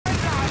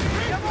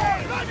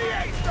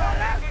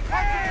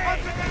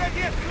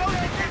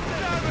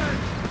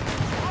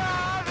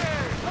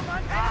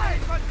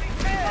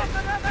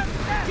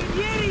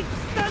Bersaglieri,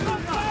 stand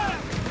on fire!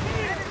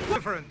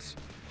 Difference.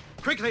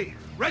 Quickly,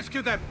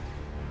 rescue them!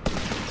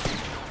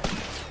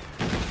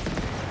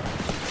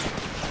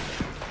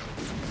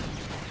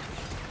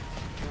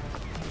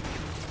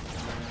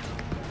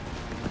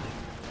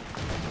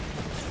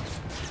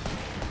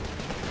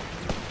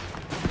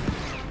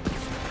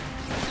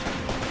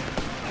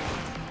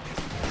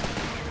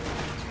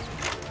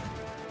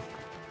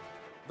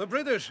 The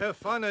British have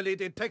finally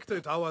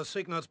detected our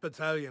Signals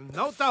battalion,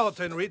 no doubt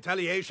in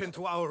retaliation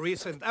to our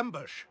recent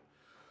ambush.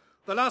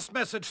 The last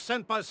message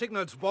sent by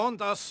Signals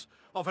warned us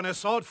of an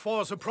assault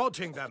force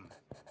approaching them.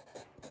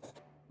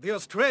 The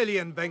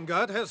Australian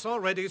vanguard has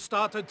already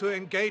started to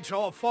engage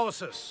our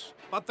forces,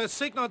 but the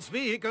Signals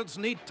vehicles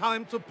need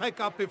time to pack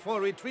up before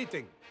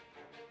retreating.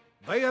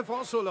 They have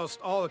also lost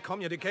all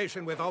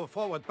communication with our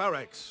forward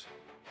barracks.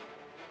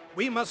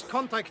 We must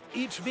contact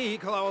each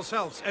vehicle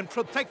ourselves and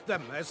protect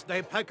them as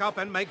they pack up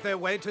and make their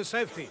way to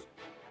safety.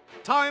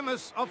 Time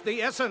is of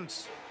the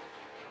essence.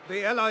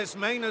 The Allies'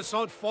 main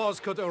assault force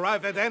could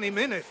arrive at any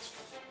minute.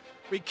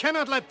 We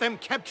cannot let them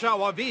capture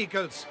our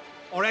vehicles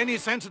or any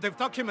sensitive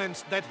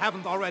documents that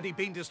haven't already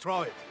been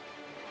destroyed.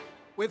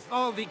 With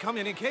all the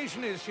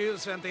communication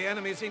issues and the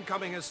enemy's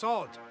incoming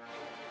assault,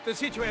 the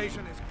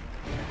situation is...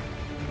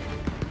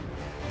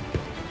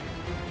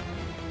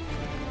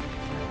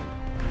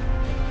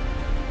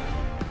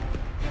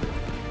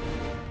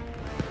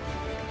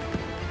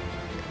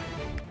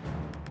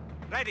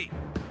 Ready.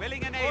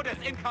 Willing and able.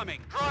 Incoming.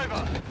 Driver!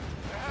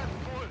 The hand's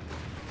full.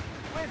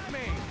 With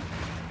me!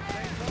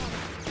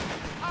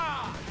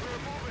 Ah!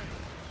 We're moving.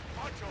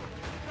 Macho,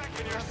 back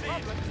in your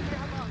seat.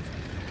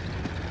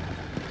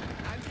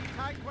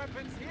 Anti-tank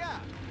weapons here!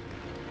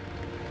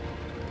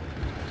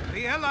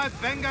 The Allied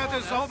vanguard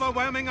is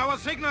overwhelming our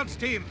Signals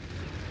team.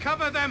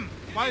 Cover them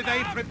while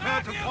they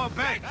prepare to fall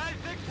back.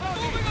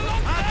 Moving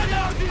along!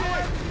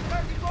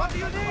 What do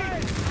you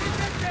need?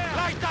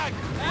 Light tank!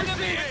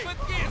 Enemy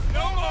with gears,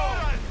 no more!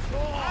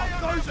 Oh,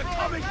 those are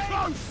coming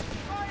close!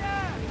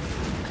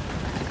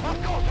 Of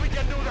course we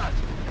can do that!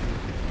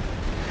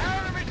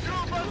 Enemy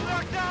troopers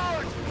locked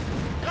down!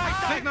 Light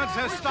tank! Signals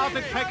has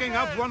started packing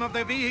up one of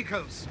their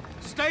vehicles.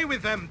 Stay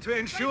with them to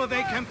ensure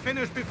they can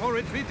finish before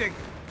retreating.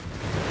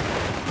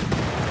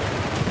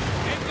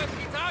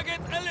 Infantry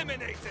target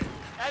eliminated!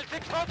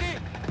 L640,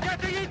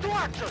 getting into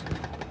action!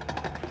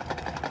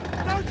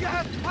 Don't you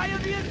have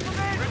pioneers for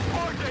me?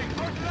 Reporting!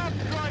 Good luck,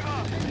 driver!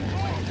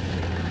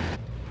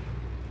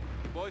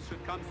 Boys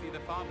should come see the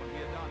farm when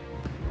we are done.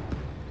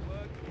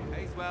 Work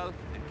pays well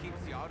and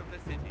keeps you out of the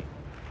city.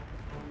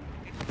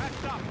 It's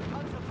patched up.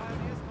 Panzer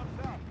pioneers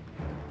confirmed.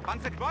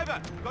 Panzer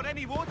driver, got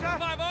any water?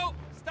 5-0,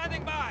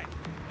 standing by.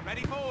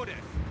 Ready for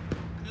orders.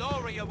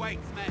 Glory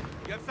awaits, men.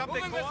 You have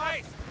something for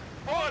us?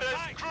 Orders,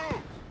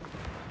 crew!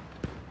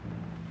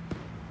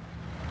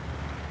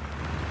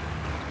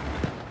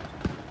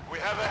 We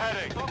have a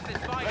heading. Fox is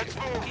fighting. Let's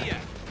move.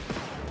 Here.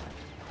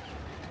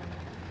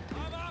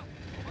 Driver,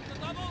 on the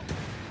double.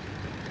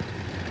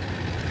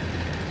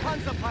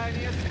 Panzer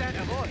pioneers stand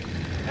avoid.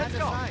 Let's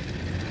go.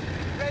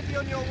 Ready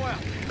on your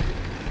work.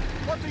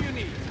 What do you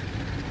need?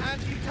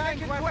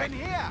 Anti-tank weapon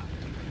here.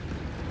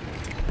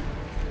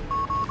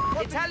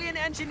 Italian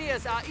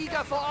engineers are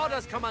eager for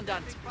orders,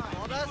 Commandant.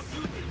 Orders?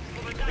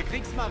 The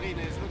Kriegsmarine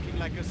is looking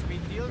like a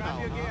sweet deal now.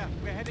 Grab your gear.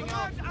 We're heading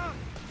out.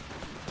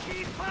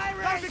 Keep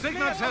firing!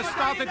 Signals has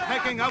started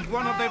packing up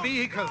one of their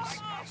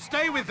vehicles.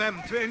 Stay with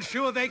them to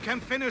ensure they can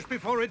finish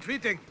before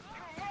retreating.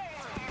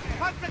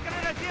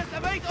 Panzergrenadiers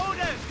await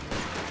orders!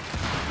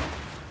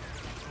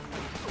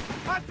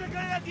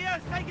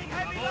 Panzergrenadiers taking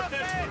heavy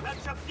losses!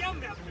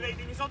 Lanciafiamme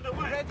upgrading is on the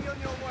way! Ready on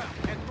your work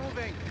and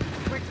moving.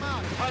 Quick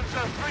march.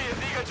 Panzer 3 is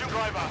eager to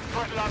driver.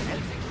 Good luck.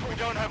 We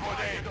don't have more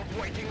days of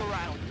waiting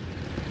around.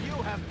 You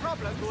have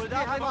problems. We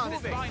have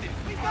moving.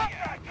 We got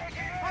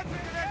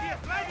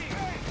Panzergrenadiers ready!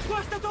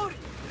 Guastatori!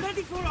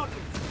 Ready for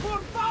orders! For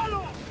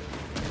follow!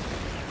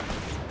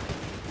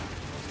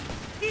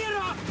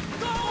 Ira!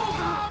 Go!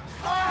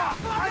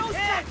 Follow!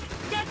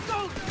 Get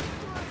going!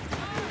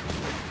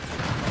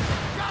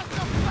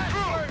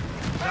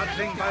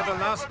 Judging by the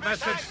last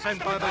message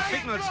sent by the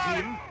Signals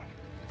team,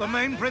 the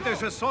main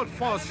British assault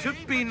force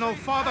should be no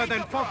farther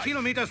than 4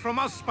 kilometers from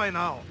us by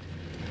now.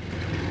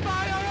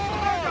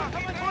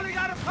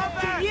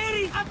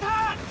 Bersaglieri,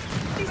 attack!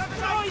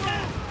 Destroy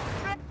them!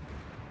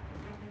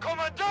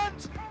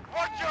 Commandant!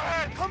 Watch your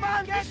head!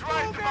 Command, get This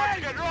ride's about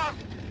to get rough!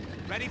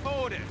 Ready for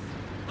orders.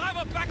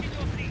 Driver, back in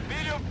your seat.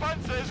 Medium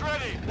Panzer is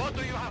ready! What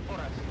do you have for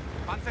us?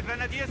 Panzer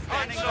Grenadiers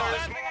standing Panzer by.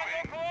 is moving!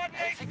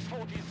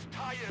 L640 is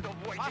tired of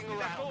waiting Asking their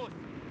around. course.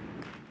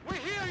 We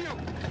hear you!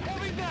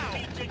 Moving now!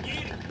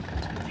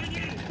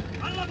 Bersaglieri,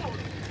 al lavoro!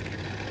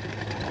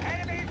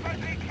 Enemy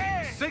infantry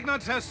killed!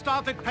 Signals has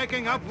started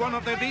packing up one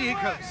of their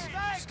vehicles.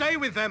 Stay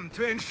with them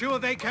to ensure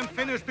they can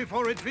finish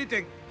before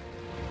retreating.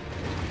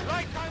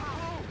 Light time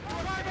crew!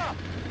 Driver!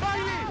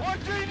 Bailey! What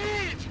do you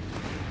need?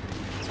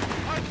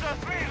 Panzer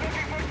 3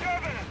 looking for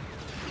turbulence!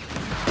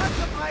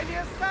 Panzer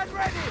pioneers stand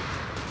ready!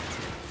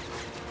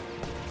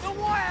 The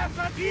wires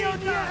are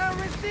pioneers are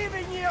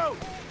receiving you!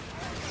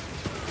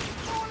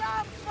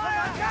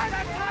 fire!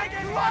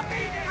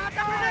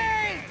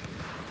 Grenade!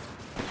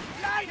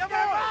 Light them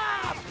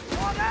up!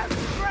 Orders,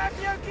 grab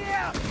your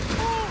gear!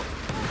 Move!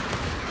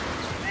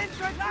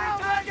 Infantry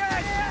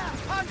target!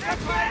 Hunter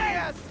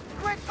fires!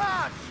 Quick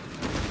march!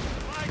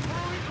 My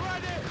crew is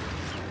ready!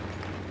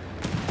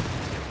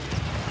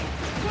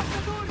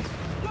 Guastatori!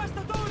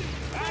 Guastatori!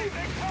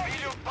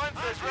 Medium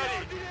panzers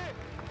ready!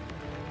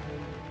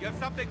 You have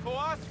something for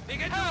us? We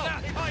can do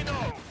that! If I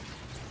know!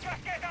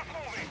 Just get us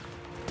moving!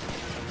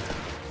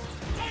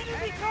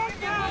 Enemy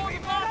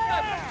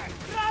contact!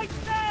 Right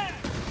there!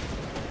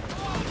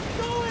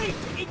 Doing!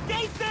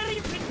 Engage their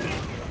infantry!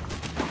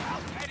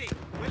 Ready,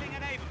 willing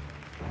and able.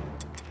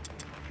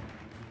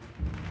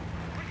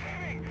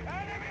 Receiving!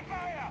 Enemy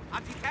fire!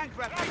 Anti-tank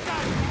rep.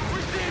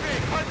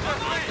 Receiving! Panzer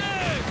 3!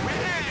 We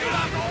hear you!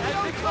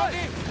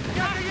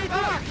 Getting into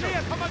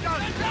action!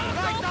 Commandant!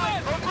 Right now!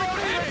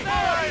 Receiving!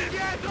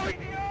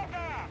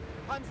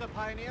 Panzer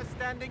pioneer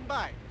standing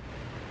by.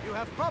 You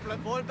have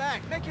problem, fall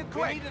back. Make it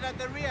quick. We need it at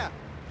the rear.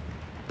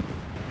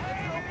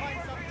 Let's go find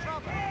some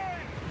trouble.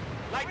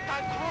 Light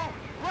tank crew,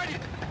 ready!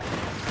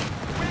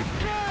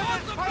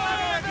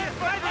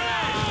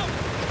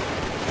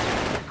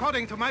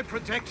 According to my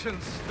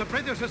projections, the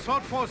British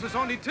assault force is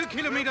only 2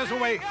 kilometers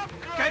away.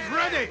 Get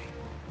ready!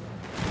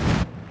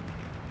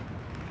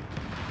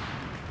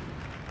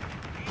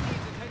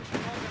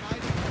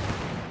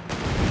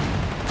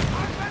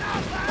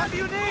 What do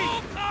you need?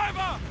 Move,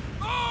 driver!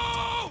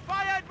 Move!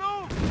 Fire and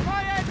move!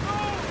 Fire and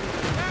move!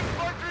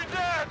 Infantry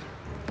dead!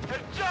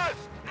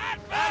 Adjust!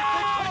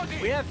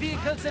 We have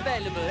vehicles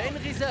available in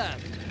reserve.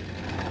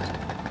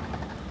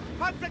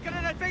 Panzer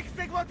grenade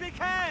fixing what we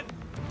can!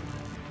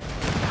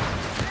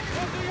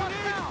 What do you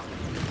need?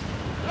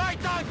 Light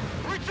tank,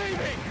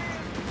 receiving!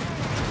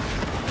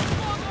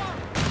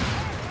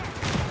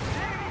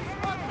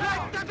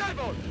 Light the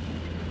devil!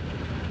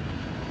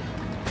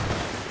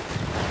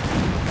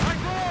 I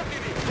go on,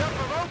 Diddy! They're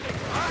promoting,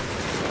 huh?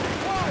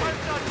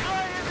 Panzer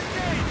try in the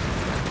gate!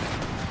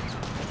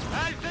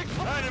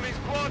 Enemy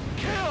squad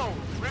killed!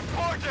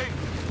 Reporting!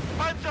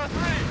 Panzer 3!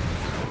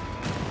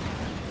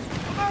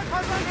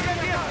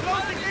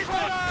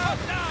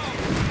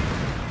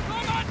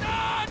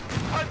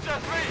 Panzer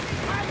 3!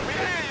 We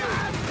hear you!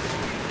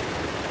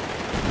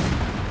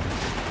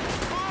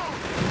 Move!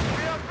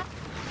 We are...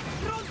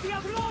 Pronti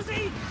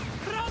applausi!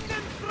 Run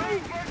them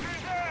through!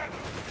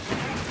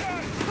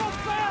 Stop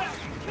fire!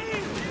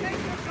 Kill!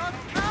 Take your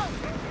shots out!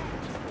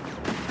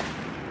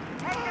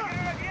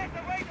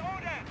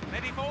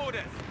 Ready for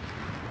orders!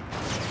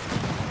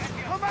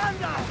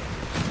 Commander!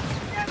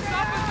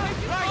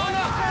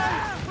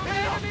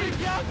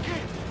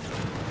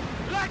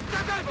 Like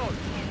the devil!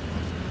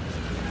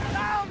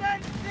 Down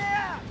and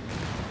clear!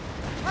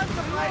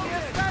 Panzer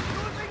pioneer stand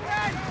losing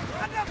men!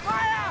 Under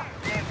fire!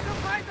 Need to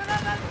find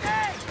another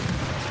day!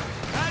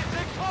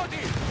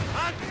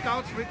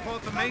 Scouts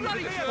report the main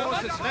British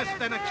force is less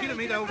than a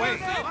kilometer away.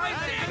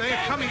 They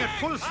are coming at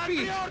full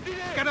speed.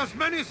 Get as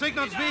many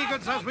signals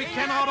vehicles as we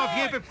can out of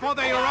here before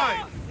they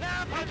arrive.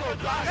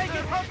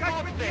 Making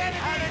contact with the enemy!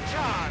 Had a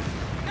chance!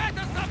 Get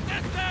us some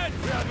distance!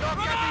 We are not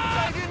getting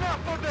paid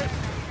enough for this!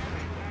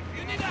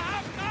 You need a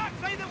half mark!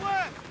 Say the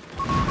word!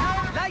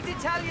 Light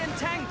Italian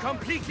tank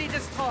completely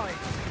destroyed.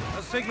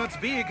 The signals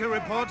vehicle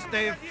reports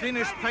they've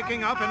finished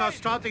packing up and are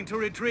starting to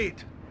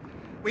retreat.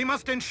 We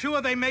must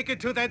ensure they make it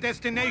to their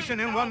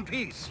destination in one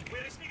piece.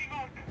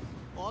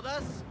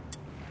 Orders?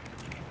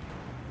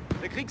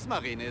 The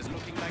Kriegsmarine is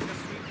looking like a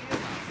sweet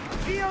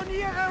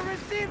Pioniere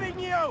receiving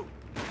you!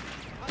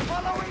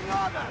 Following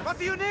orders! What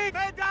do you need?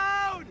 Man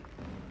down!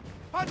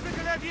 Panzer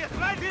Grenadiers,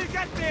 right, we'll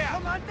get there!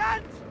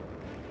 Commandant!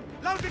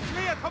 Loud and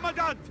clear,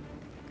 Commandant!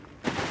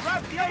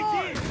 Grab the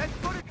 18! Let's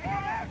put it...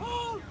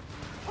 Hold!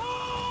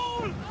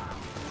 Hold!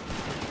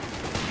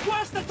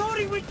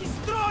 Guastatori will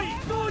destroy!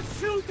 Don't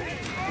shoot it!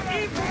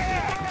 Ready!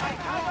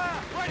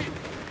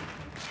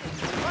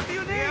 What do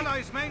you The need?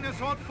 Allies' main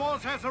assault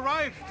force has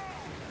arrived.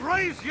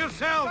 Brace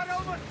yourselves! Got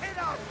almost hit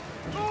us!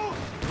 Move!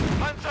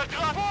 Panzer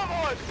drop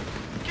forward!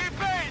 Keep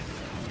pace!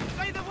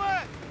 Say the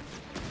word!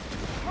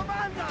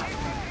 Commander!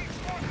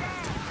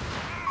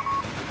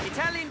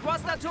 Italian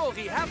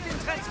Guastatori have been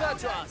transferred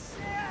to us.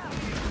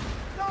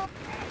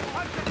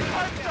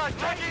 Panzer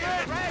taking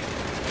in!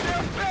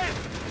 Their base!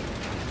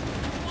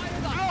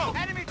 Slow!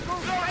 Enemy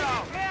troops Slow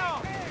down!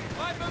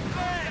 Weapon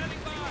clear!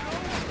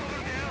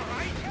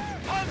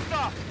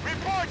 Panzer!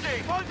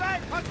 Reporting! Fall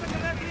back, Panzer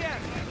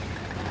Grenadiers!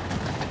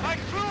 My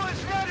crew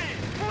is ready!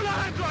 Full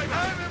hand driver!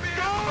 Enemy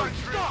don't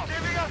stop!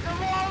 Giving us a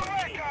wrong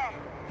welcome!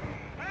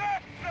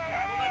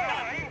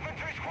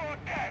 Infantry squad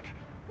dead!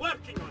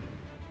 Working on it!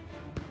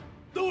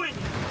 Doing it!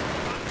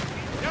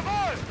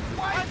 Jawohl!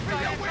 Fight for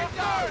your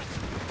windows!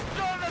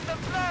 Don't let them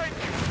flank!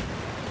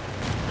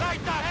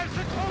 Light that!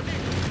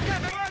 Executing! Get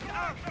them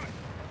out!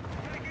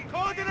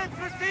 Coordinates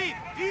received!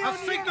 A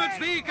signals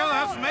vehicle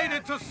has made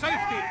it to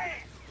safety.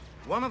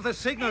 One of the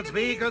signals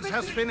vehicles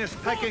has finished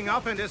packing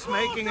up and is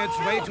making its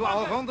way to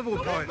our rendezvous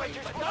point.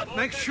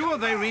 Make sure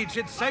they reach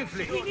it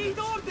safely. We need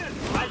orders!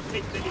 I'll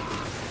take the lead!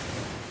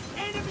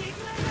 Enemy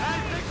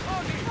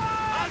grenade!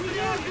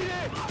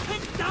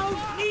 Head down,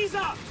 knees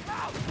up!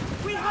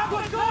 We have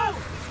to go!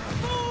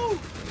 Move!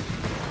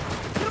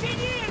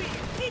 Ingegneri!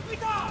 Keep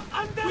it up!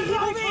 Under we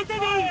have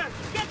fire!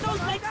 Get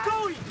those legs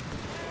going!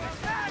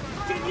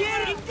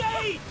 Ingegneri,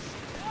 engage!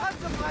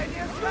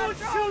 Good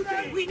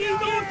shooting! We need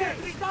orders!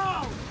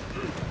 Down!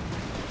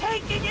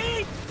 Taking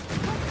it!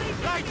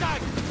 Right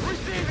back!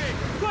 Receiving!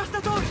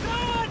 Guastatori,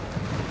 run!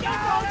 Get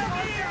out of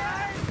here!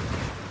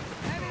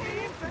 Enemy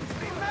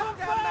infantry Come left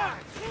their back! mark!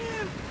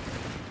 Kill!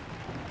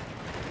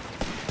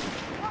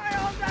 Fire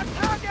on that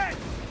target!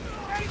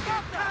 Take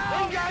up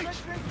now! Engage!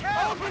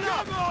 Open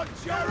up! Come on,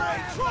 Jerry!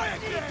 Try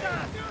again!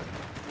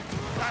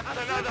 That's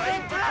another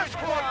infantry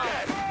squad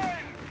dead!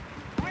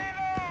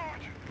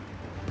 Reload!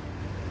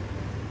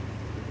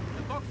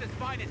 The boxer's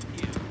finest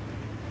here.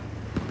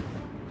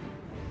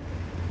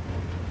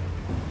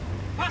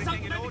 Pass up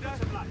Everything in medical order?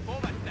 supplies!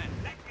 Forward then.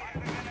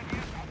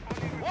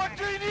 What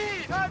do you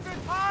need? Time to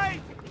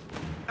fight!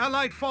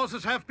 Allied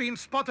forces have been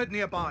spotted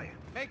nearby.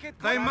 Make it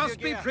They quick. must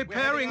be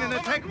preparing an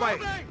attack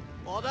wave.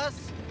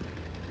 Orders?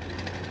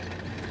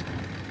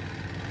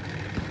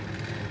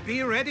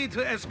 Be ready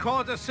to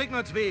escort a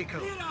signals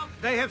vehicle.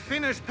 They have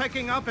finished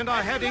packing up and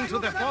are heading to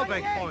the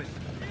fallback point.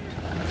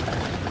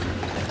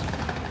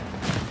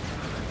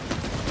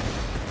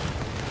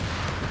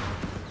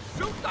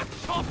 Shoot the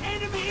top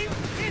enemy!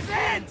 His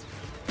head!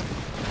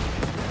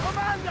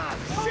 Commander!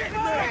 Shit me!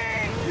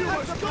 You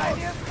were good!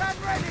 Stand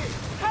ready!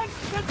 Tanks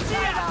can see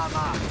Side us!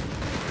 armor!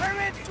 We're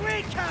in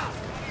recap!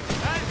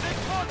 And the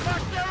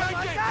contact their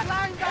engine! That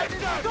line guy is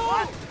Go!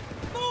 what?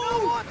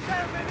 Move! What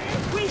ceremony?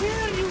 We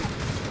hear you!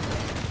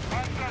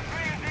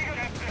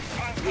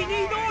 We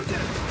need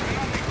orders!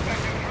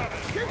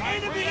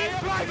 Enemy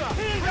driver!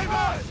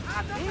 reverse!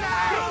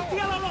 Now! Don't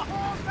yell a lot!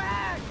 Fall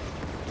back!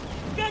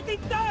 Get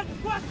it done,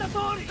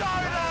 Guastatori!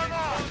 Side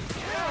armor!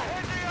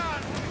 Hitting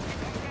on!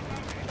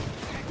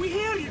 We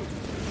hear you!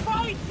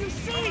 Fight, you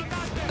see! A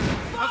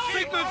Fight!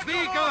 signals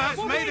vehicle has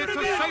made it to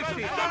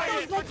safety.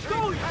 Let's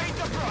go! Pay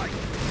the price!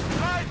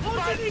 Right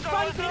Ultimate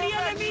fight, fighting the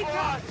enemy!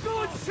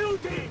 Good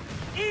shooting!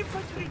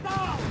 Infantry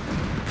down!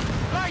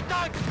 Light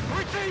tank!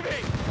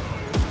 Receiving!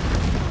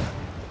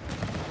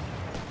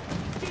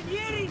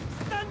 Ingegneri,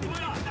 standing by!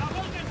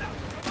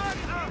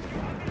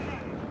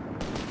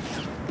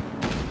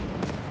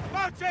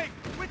 Marching!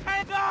 With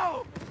head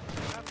go!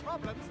 Have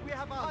problems, we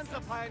have answers.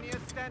 Hunter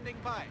pioneers standing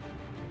by.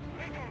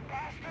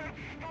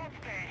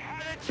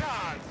 Had a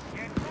chance!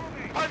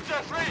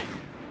 Hunter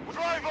 3!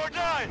 Drive or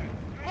die!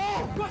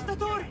 Move!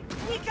 Guastatori,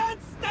 we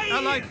can't stay here!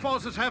 Allied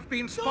forces have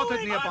been spotted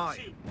Going, nearby.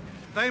 Archie.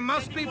 They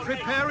must be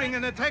preparing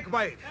an attack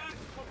wave.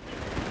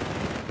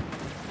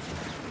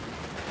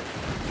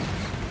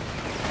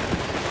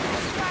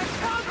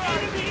 Down,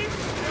 enemy!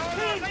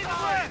 Kill!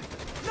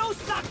 No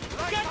slack!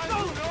 Get go!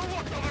 know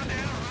what's over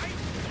there, right?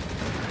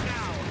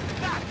 Now,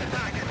 that's the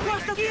target!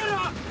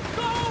 Guastatori,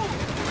 go!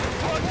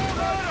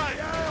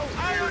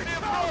 Iron the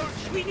approach!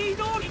 We need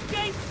all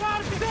engaged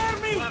targets! Spare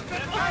me!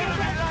 Iron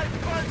light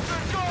points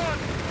are gone!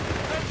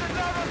 There's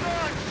another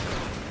launch!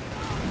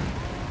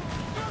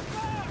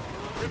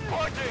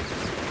 Reporting!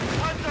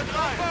 Under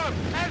drive!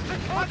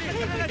 Executing!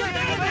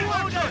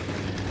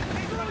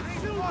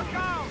 Walk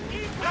out!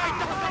 Right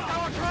to take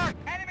our track!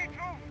 Enemy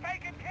troops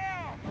taken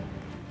care of!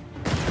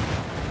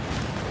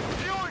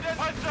 Unit!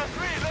 Hunter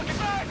 3 looking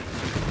back!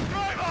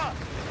 Driver!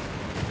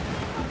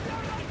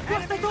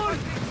 Guastatori,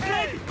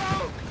 ready!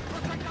 Move!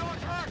 Protect our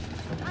tracks!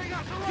 Bring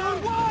us You're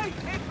around! wide!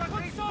 Infantry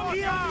What's up squad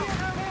here? down!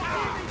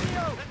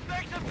 Let's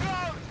make them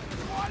close!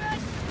 Want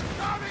it?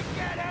 Come and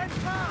get it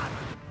fast!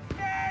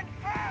 Get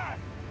fast!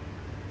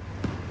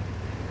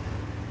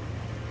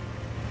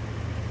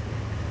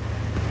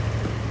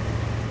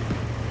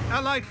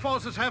 Allied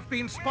forces have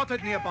been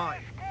spotted nearby.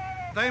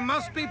 They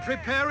must be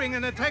preparing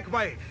an attack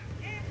wave.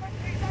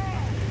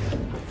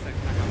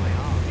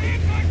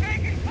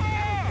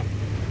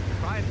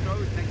 Try and throw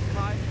next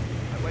time.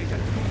 I wager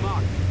 2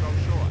 marks to throw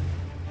short.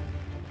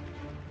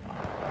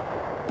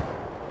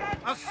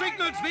 A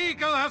signals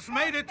vehicle has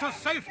made it to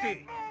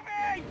safety.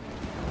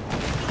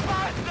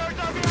 Bastards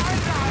are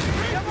behind us!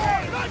 Come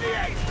on!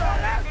 Gladiator!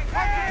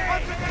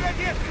 What's the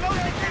idea?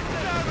 Closing in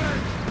German!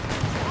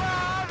 Where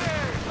are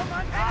they? Come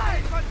on,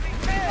 guys!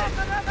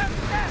 Another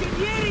step!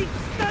 Ingegneri,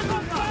 stand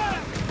on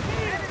fire!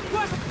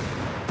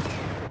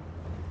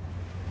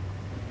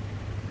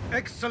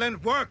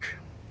 Excellent work.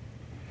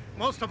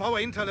 Most of our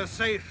intel is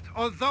saved,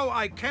 although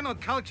I cannot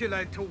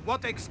calculate to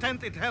what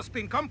extent it has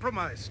been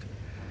compromised.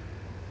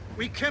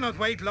 We cannot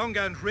wait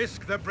longer and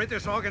risk the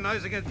British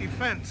organizing a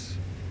defense.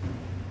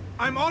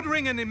 I'm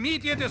ordering an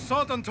immediate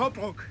assault on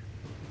Tobruk.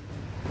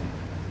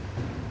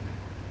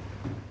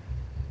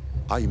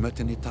 I met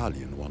an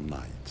Italian one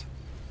night.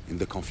 In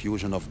the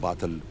confusion of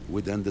battle,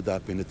 we'd ended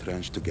up in a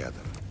trench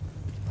together.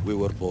 We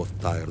were both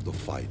tired of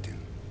fighting,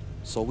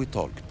 so we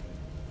talked.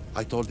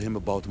 I told him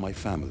about my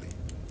family.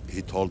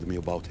 He told me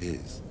about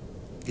his.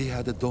 He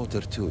had a daughter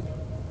too.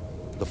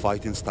 The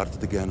fighting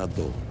started again at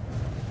dawn.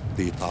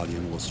 The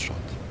Italian was shot,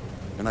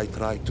 and I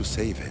tried to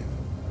save him.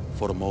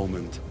 For a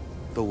moment,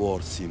 the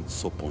war seemed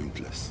so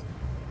pointless.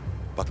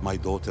 But my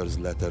daughter's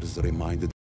letters reminded